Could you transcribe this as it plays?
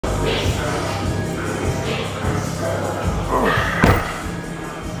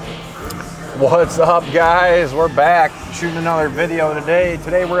What's up, guys? We're back shooting another video today.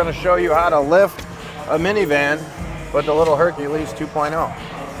 Today we're going to show you how to lift a minivan with the Lil Hercules 2.0.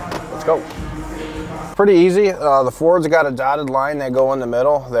 Let's go. Pretty easy. The Ford's got a dotted line that go in the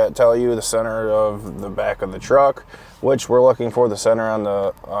middle that tell you the center of the back of the truck, which we're looking for the center on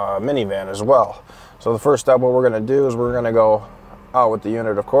the minivan as well. So the first step, what we're going to do is we're going to go out with the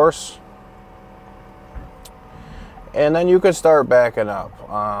unit, of course, and then you can start backing up.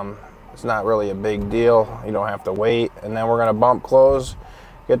 It's not really a big deal. You don't have to wait. And then we're going to bump close,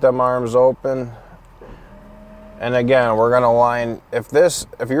 get them arms open. And again, we're going to line,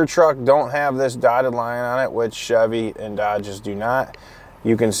 if your truck don't have this dotted line on it, which Chevy and Dodges do not,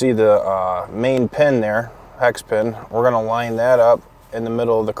 you can see the main pin there, hex pin. We're going to line that up in the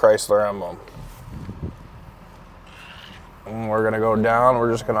middle of the Chrysler emblem. And we're going to go down.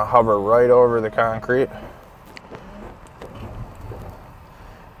 We're just going to hover right over the concrete.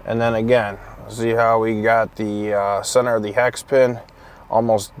 And then again, see how we got the center of the hex pin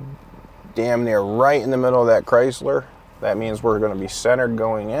almost damn near right in the middle of that Chrysler. That means we're going to be centered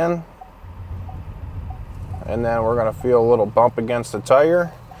going in. And then we're going to feel a little bump against the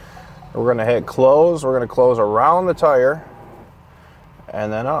tire. We're going to hit close. We're going to close around the tire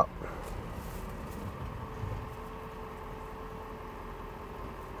and then up.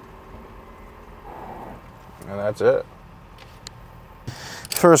 And that's it.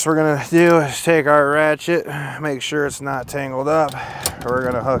 First we're gonna do is take our ratchet, make sure it's not tangled up. We're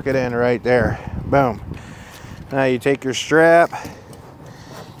gonna hook it in right there. Boom. Now you take your strap,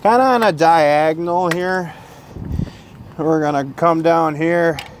 kind of on a diagonal here. We're gonna come down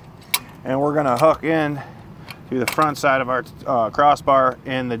here and we're gonna hook in to the front side of our crossbar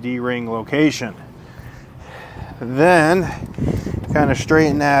in the D-ring location. Then kind of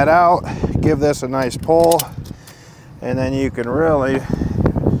straighten that out, give this a nice pull, and then you can really,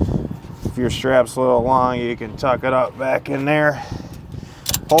 if your strap's a little long, you can tuck it up back in there,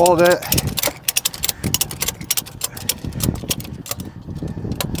 hold it,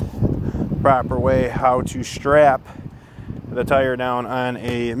 proper way how to strap the tire down on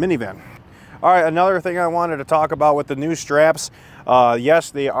a minivan. All right, another thing I wanted to talk about with the new straps,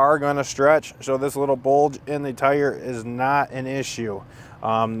 yes, they are going to stretch, so this little bulge in the tire is not an issue.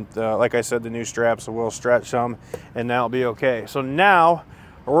 Like I said, the new straps will stretch some and that'll be okay. So now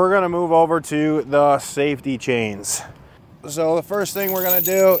we're going to move over to the safety chains. So the first thing we're going to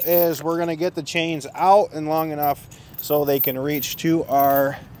do is we're going to get the chains out and long enough so they can reach to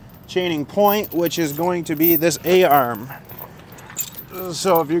our chaining point, which is going to be this A-arm.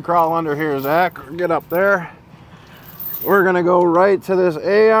 So if you crawl under here, Zach, or get up there, we're going to go right to this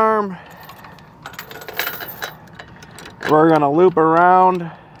A-arm. We're going to loop around.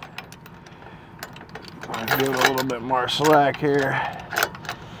 Give it a little bit more slack here.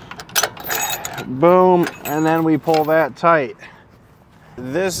 Boom, and then we pull that tight.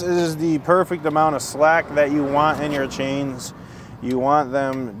 This is the perfect amount of slack that you want in your chains. You want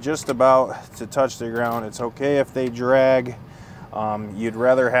them just about to touch the ground. It's okay if they drag. You'd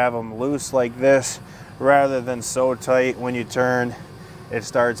rather have them loose like this rather than so tight when you turn it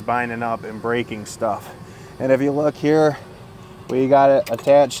starts binding up and breaking stuff. And if you look here, we got it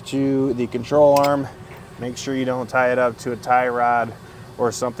attached to the control arm. Make sure you don't tie it up to a tie rod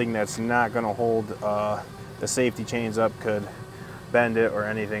or something that's not going to hold the safety chains up, could bend it or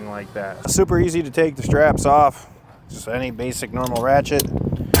anything like that. Super easy to take the straps off. Just any basic normal ratchet.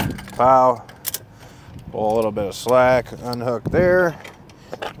 Pow. Pull a little bit of slack, unhook there.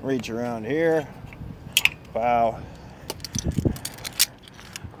 Reach around here. Pow.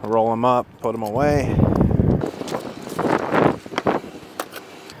 Roll them up, put them away.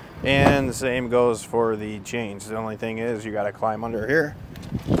 And the same goes for the chains. The only thing is you got to climb under here.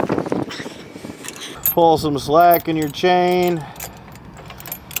 Pull some slack in your chain.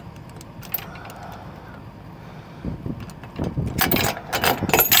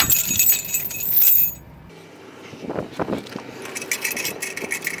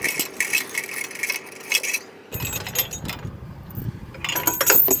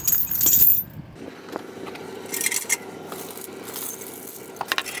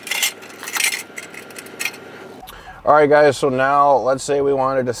 All right, guys, so now let's say we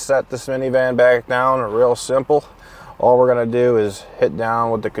wanted to set this minivan back down. Real simple. All we're going to do is hit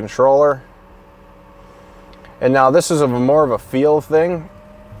down with the controller. And now this is more of a feel thing.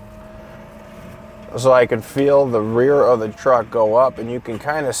 So I can feel the rear of the truck go up, and you can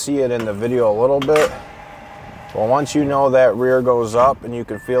kind of see it in the video a little bit. Well, once you know that rear goes up and you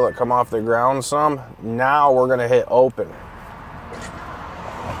can feel it come off the ground some, now we're going to hit open.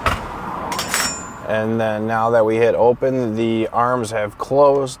 And then now that we hit open, the arms have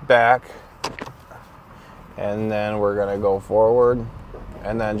closed back And then we're gonna go forward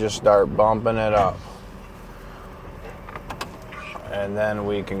and then just start bumping it up. And then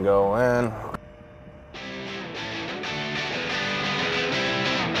we can go in